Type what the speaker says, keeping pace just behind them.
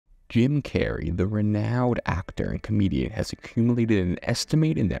Jim Carrey, the renowned actor and comedian, has accumulated an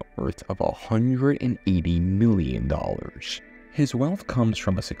estimated net worth of $180 million. His wealth comes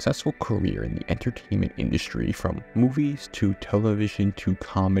from a successful career in the entertainment industry, from movies to television to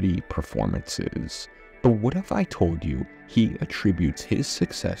comedy performances. But what if I told you he attributes his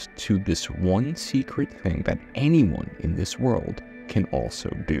success to this one secret thing that anyone in this world can also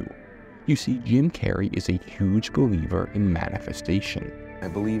do? You see, Jim Carrey is a huge believer in manifestation. I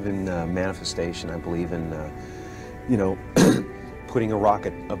believe in manifestation. I believe in, putting a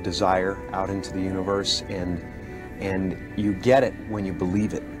rocket of desire out into the universe, and you get it when you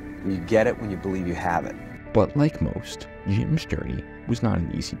believe it. You get it when you believe you have it. But like most, Jim's journey was not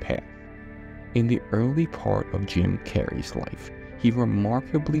an easy path. In the early part of Jim Carrey's life, he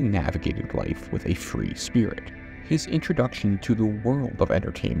remarkably navigated life with a free spirit. His introduction to the world of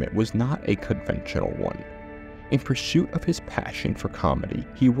entertainment was not a conventional one. In pursuit of his passion for comedy,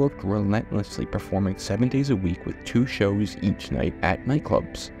 he worked relentlessly, performing 7 days a week with 2 shows each night at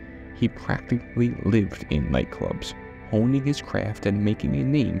nightclubs. He practically lived in nightclubs, honing his craft and making a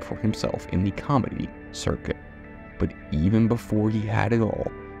name for himself in the comedy circuit. But even before he had it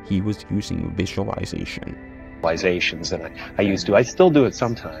all, he was using visualization. Visualizations, and I still do it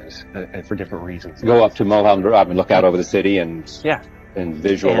sometimes for different reasons. Go up to Mulholland Drive and look out over the city and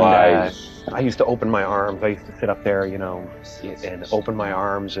visualize. And, I used to open my arms. I used to sit up there, and open my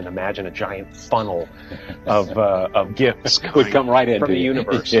arms and imagine a giant funnel of gifts would come right into from the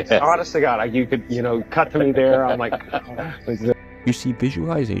universe. Yeah. Honest to God, you could, cut to me there. I'm like, You see,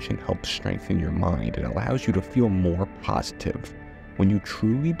 visualization helps strengthen your mind and allows you to feel more positive. When you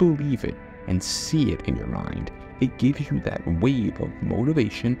truly believe it and see it in your mind, it gives you that wave of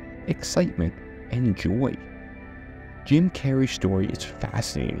motivation, excitement, and joy. Jim Carrey's story is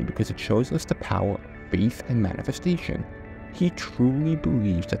fascinating because it shows us the power of faith and manifestation. He truly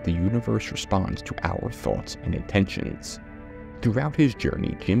believes that the universe responds to our thoughts and intentions. Throughout his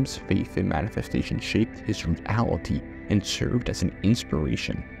journey, Jim's faith in manifestation shaped his reality and served as an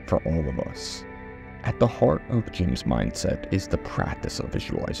inspiration for all of us. At the heart of Jim's mindset is the practice of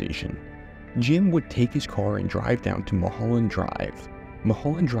visualization. Jim would take his car and drive down to Mulholland Drive.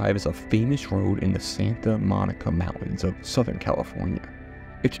 Mulholland Drive is a famous road in the Santa Monica Mountains of Southern California.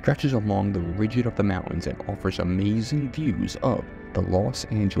 It stretches along the ridge of the mountains and offers amazing views of the Los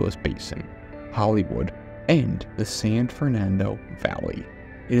Angeles Basin, Hollywood, and the San Fernando Valley.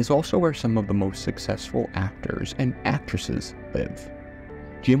 It is also where some of the most successful actors and actresses live.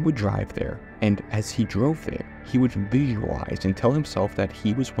 Jim would drive there, and as he drove there, he would visualize and tell himself that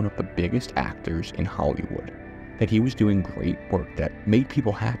he was one of the biggest actors in Hollywood, that he was doing great work that made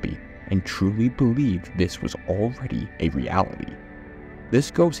people happy, and truly believed this was already a reality. This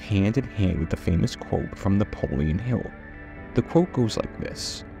goes hand in hand with the famous quote from Napoleon Hill. The quote goes like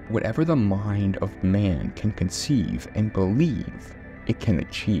this: "Whatever the mind of man can conceive and believe, it can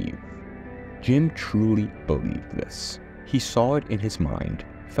achieve." Jim truly believed this. He saw it in his mind,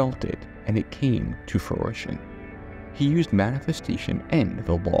 felt it, and it came to fruition. He used manifestation and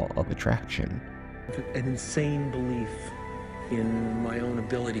the law of attraction. An insane belief in my own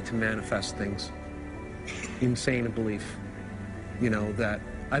ability to manifest things. Insane belief, that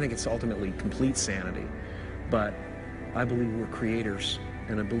I think it's ultimately complete sanity, but I believe we're creators,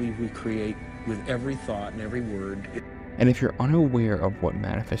 and I believe we create with every thought and every word. And if you're unaware of what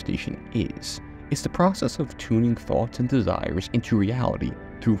manifestation is, it's the process of tuning thoughts and desires into reality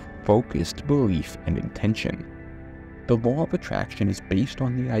through focused belief and intention. The law of attraction is based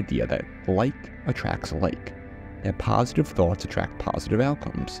on the idea that like attracts like, that positive thoughts attract positive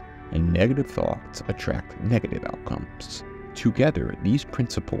outcomes, and negative thoughts attract negative outcomes. Together, these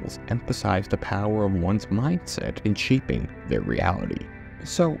principles emphasize the power of one's mindset in shaping their reality.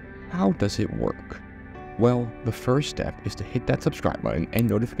 So, how does it work? Well, the first step is to hit that subscribe button and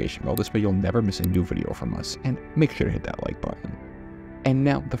notification bell. This way you'll never miss a new video from us, and make sure to hit that like button. And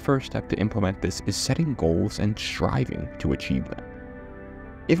now, the first step to implement this is setting goals and striving to achieve them.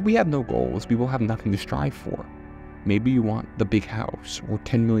 If we have no goals, we will have nothing to strive for. Maybe you want the big house, or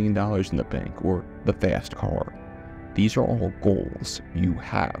 $10 million in the bank, or the fast car. These are all goals you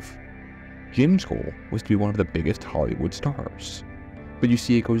have. Jim's goal was to be one of the biggest Hollywood stars. But you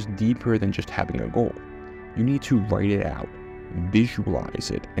see, it goes deeper than just having a goal. You need to write it out, visualize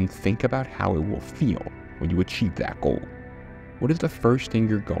it, and think about how it will feel when you achieve that goal. What is the first thing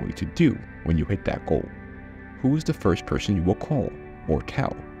you're going to do when you hit that goal? Who is the first person you will call or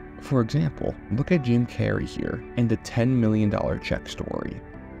tell? For example, look at Jim Carrey here and the $10 million check story.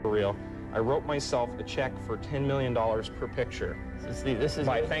 for real. I wrote myself a check for $10 million per picture. This is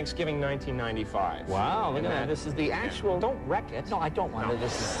by Thanksgiving 1995. Wow, look at that. This is the actual. Don't wreck it. No, I don't want it.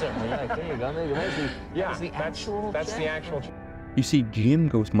 This is certainly. There you go. That's the actual. That's the actual. You see, Jim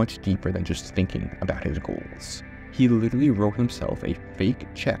goes much deeper than just thinking about his goals. He literally wrote himself a fake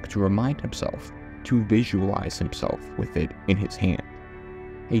check to remind himself to visualize himself with it in his hand.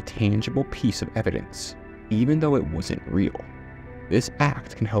 A tangible piece of evidence, even though it wasn't real. This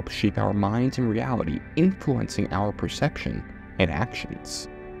act can help shape our minds and reality, influencing our perception and actions.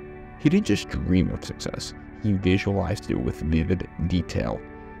 He didn't just dream of success, he visualized it with vivid detail.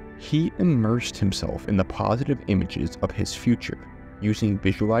 He immersed himself in the positive images of his future, using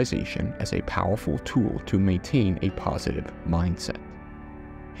visualization as a powerful tool to maintain a positive mindset.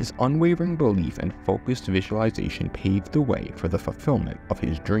 His unwavering belief and focused visualization paved the way for the fulfillment of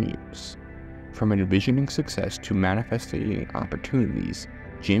his dreams. From envisioning success to manifesting opportunities,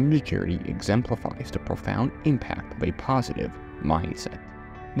 Jim's journey exemplifies the profound impact of a positive mindset.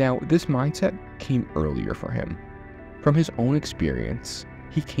 Now, this mindset came earlier for him. From his own experience,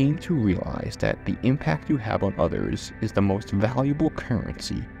 he came to realize that the impact you have on others is the most valuable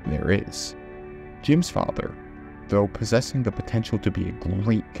currency there is. Jim's father, though possessing the potential to be a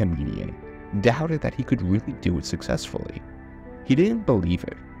great comedian, doubted that he could really do it successfully. He didn't believe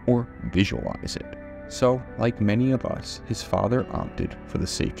it or visualize it. So, like many of us, his father opted for the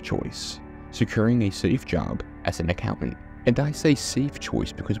safe choice, securing a safe job as an accountant. And I say safe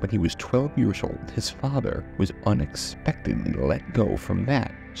choice because when he was 12 years old, his father was unexpectedly let go from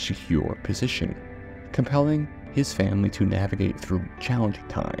that secure position, compelling his family to navigate through challenging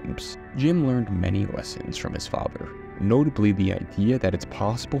times. Jim learned many lessons from his father, notably the idea that it's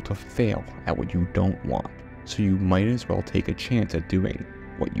possible to fail at what you don't want, so you might as well take a chance at doing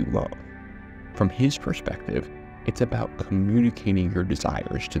what you love. From his perspective, it's about communicating your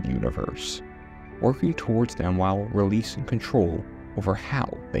desires to the universe, working towards them while releasing control over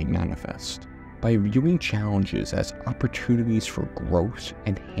how they manifest. By viewing challenges as opportunities for growth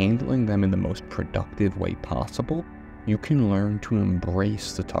and handling them in the most productive way possible, you can learn to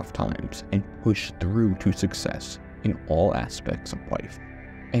embrace the tough times and push through to success in all aspects of life.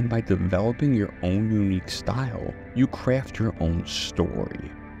 And by developing your own unique style, you craft your own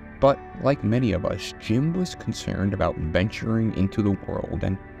story. But like many of us, Jim was concerned about venturing into the world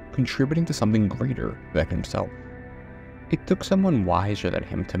and contributing to something greater than himself. It took someone wiser than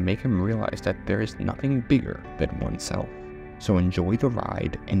him to make him realize that there is nothing bigger than oneself. So enjoy the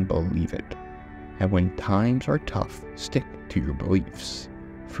ride and believe it. And when times are tough, stick to your beliefs.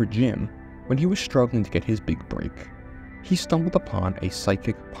 For Jim, when he was struggling to get his big break, he stumbled upon a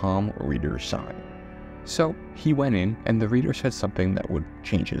psychic palm reader sign. So he went in, and the reader said something that would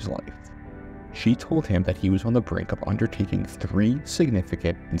change his life. She told him that he was on the brink of undertaking 3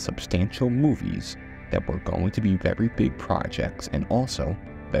 significant and substantial movies that were going to be very big projects and also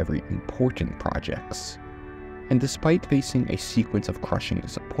very important projects. And despite facing a sequence of crushing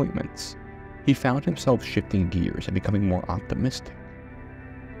disappointments, he found himself shifting gears and becoming more optimistic.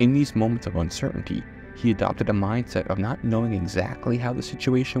 In these moments of uncertainty, he adopted a mindset of not knowing exactly how the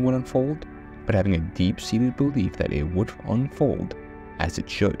situation would unfold, but having a deep-seated belief that it would unfold as it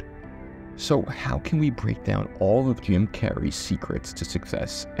should. So how can we break down all of Jim Carrey's secrets to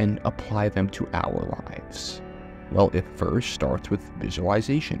success and apply them to our lives? Well, it first starts with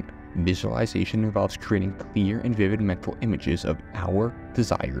visualization. Visualization involves creating clear and vivid mental images of our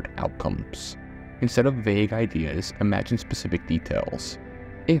desired outcomes. Instead of vague ideas, imagine specific details.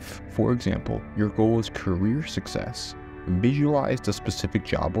 If, for example, your goal is career success, visualize the specific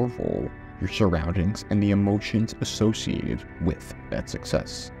job or role, your surroundings, and the emotions associated with that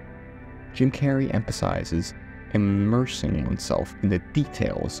success. Jim Carrey emphasizes immersing oneself in the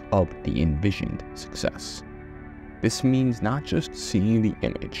details of the envisioned success. This means not just seeing the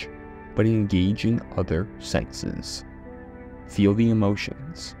image, but engaging other senses. Feel the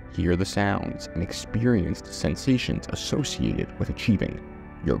emotions, hear the sounds, and experience the sensations associated with achieving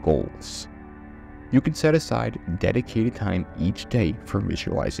your goals. You can set aside dedicated time each day for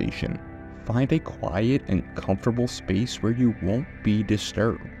visualization. Find a quiet and comfortable space where you won't be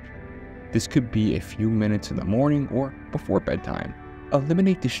disturbed. This could be a few minutes in the morning or before bedtime.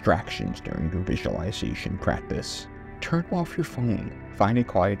 Eliminate distractions during your visualization practice. Turn off your phone, find a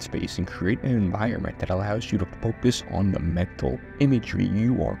quiet space, and create an environment that allows you to focus on the mental imagery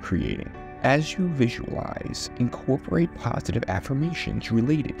you are creating. As you visualize, incorporate positive affirmations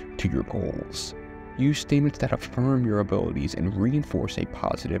related to your goals. Use statements that affirm your abilities and reinforce a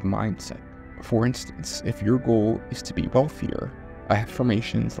positive mindset. For instance, if your goal is to be wealthier,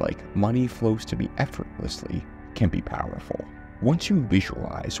 affirmations like "money flows to me effortlessly" can be powerful. Once you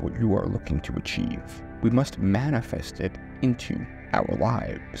visualize what you are looking to achieve, we must manifest it into our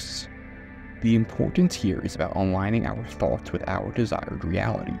lives. The importance here is about aligning our thoughts with our desired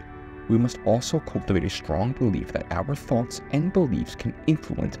reality. We must also cultivate a strong belief that our thoughts and beliefs can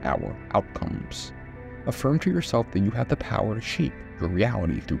influence our outcomes. Affirm to yourself that you have the power to shape your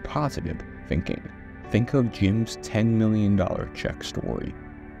reality through positive thinking. Think of Jim's $10 million check story.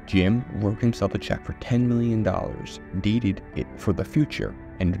 Jim wrote himself a check for $10 million, dated it for the future,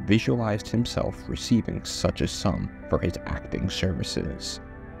 and visualized himself receiving such a sum for his acting services.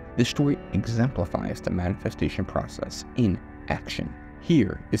 This story exemplifies the manifestation process in action.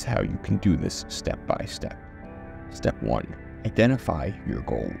 Here is how you can do this step by step. Step 1. Identify your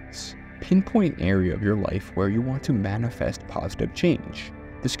goals. Pinpoint an area of your life where you want to manifest positive change.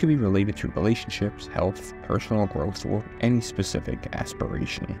 This could be related to relationships, health, personal growth, or any specific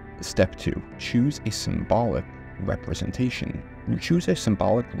aspiration. Step 2. Choose a symbolic representation. Choose a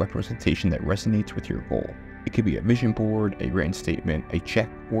symbolic representation that resonates with your goal. It could be a vision board, a written statement, a check,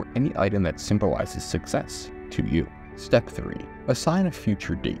 or any item that symbolizes success to you. Step 3. Assign a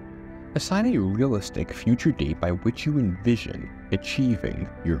future date. Assign a realistic future date by which you envision achieving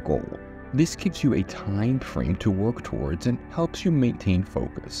your goal. This gives you a time frame to work towards and helps you maintain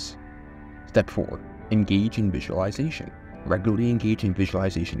focus. Step 4. Engage in visualization. Regularly engage in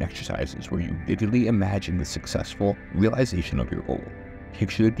visualization exercises where you vividly imagine the successful realization of your goal.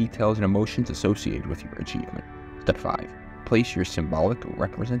 Picture the details and emotions associated with your achievement. Step 5. Place your symbolic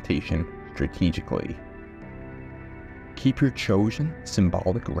representation strategically. Keep your chosen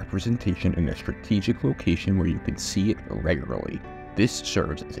symbolic representation in a strategic location where you can see it regularly. This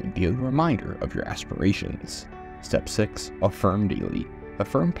serves as a daily reminder of your aspirations. Step 6. Affirm daily.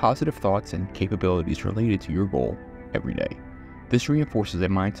 Affirm positive thoughts and capabilities related to your goal every day. This reinforces a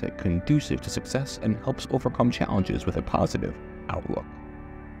mindset conducive to success and helps overcome challenges with a positive outlook.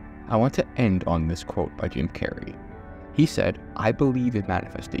 I want to end on this quote by Jim Carrey. He said, "I believe in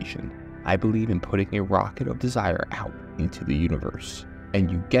manifestation. I believe in putting a rocket of desire out into the universe,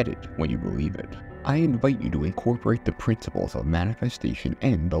 and you get it when you believe it." I invite you to incorporate the principles of manifestation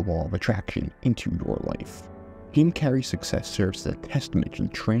and the law of attraction into your life. Jim Carrey's success serves as a testament to the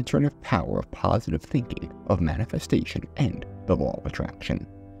transformative power of positive thinking, of manifestation, and the law of attraction.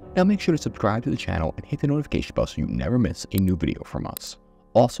 Now make sure to subscribe to the channel and hit the notification bell so you never miss a new video from us.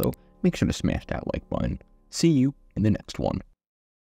 Also, make sure to smash that like button. See you in the next one.